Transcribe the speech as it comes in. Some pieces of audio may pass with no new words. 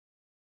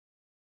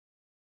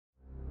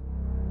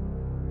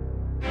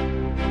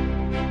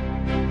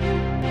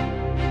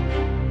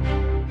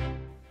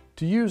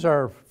To use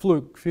our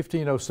Fluke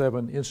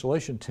 1507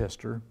 insulation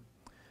tester,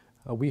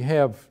 we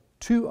have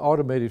two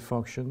automated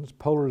functions: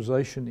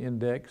 polarization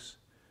index,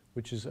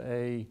 which is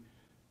a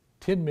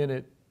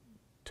 10-minute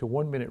to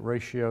 1-minute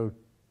ratio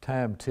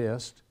time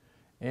test,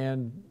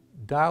 and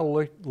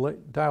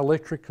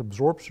dielectric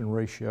absorption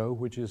ratio,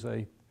 which is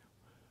a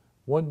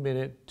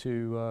 1-minute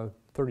to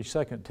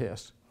 30-second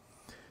test.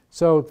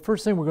 So the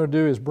first thing we're going to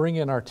do is bring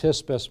in our test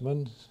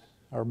specimen,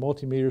 our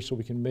multimeter, so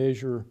we can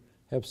measure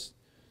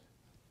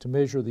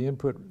the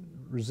input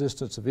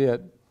resistance of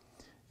it.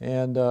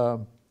 And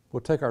we'll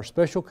take our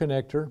special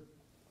connector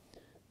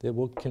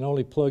that can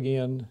only plug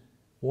in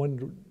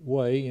one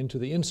way into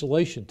the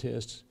insulation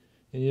test.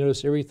 And you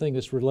notice everything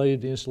that's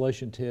related to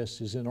insulation tests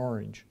is in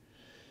orange.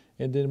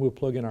 And then we'll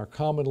plug in our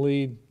common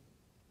lead.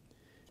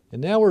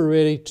 And now we're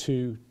ready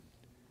to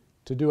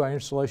do our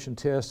insulation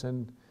test.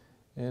 And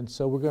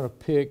so we're going to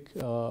pick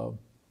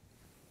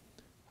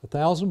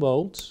 1,000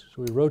 volts.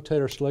 So we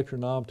rotate our selector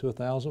knob to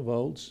 1,000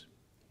 volts.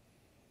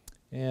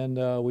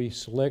 And we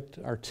select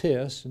our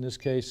test. In this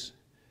case,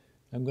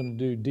 I'm going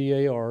to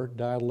do DAR,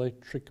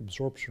 dielectric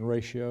absorption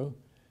ratio.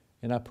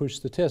 And I push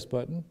the test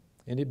button,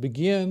 and it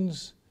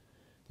begins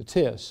the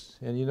test.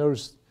 And you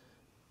notice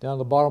down in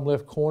the bottom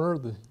left corner,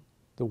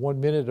 the 1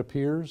 minute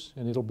appears,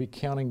 and it'll be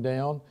counting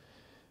down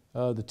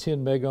the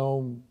 10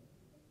 megohm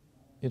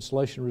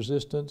insulation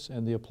resistance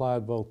and the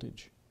applied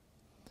voltage.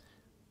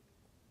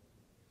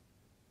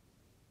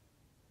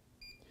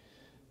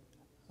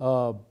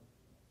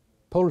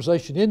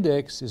 Polarization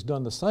index is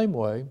done the same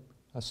way.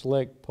 I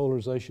select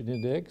polarization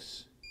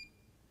index,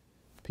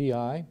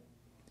 PI,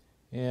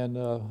 and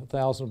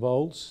 1,000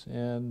 volts,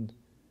 and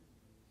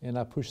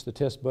I push the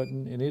test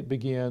button, and it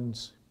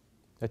begins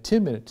a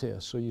 10-minute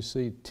test. So you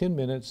see 10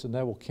 minutes, and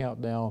that will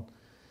count down,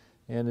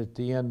 and at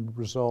the end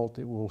result,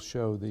 it will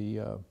show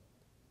the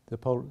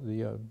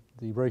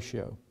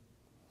ratio.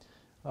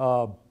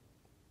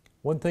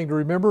 One thing to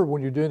remember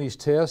when you're doing these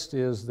tests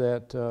is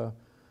that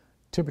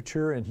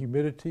temperature and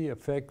humidity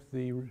affect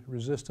the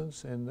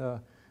resistance, and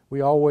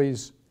we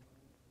always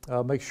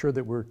make sure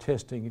that we're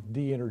testing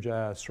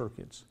de-energized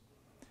circuits.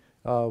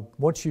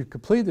 Once you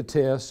complete the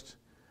test,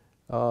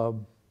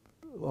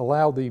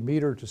 allow the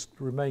meter to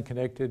remain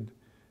connected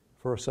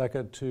for a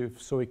second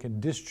so it can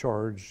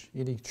discharge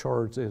any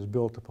charge that is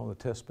built upon the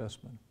test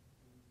specimen.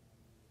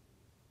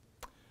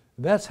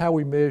 And that's how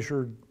we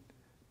measured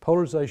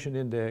polarization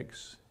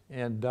index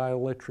and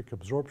dielectric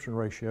absorption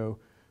ratio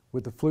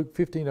with the Fluke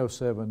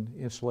 1507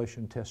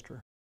 insulation tester.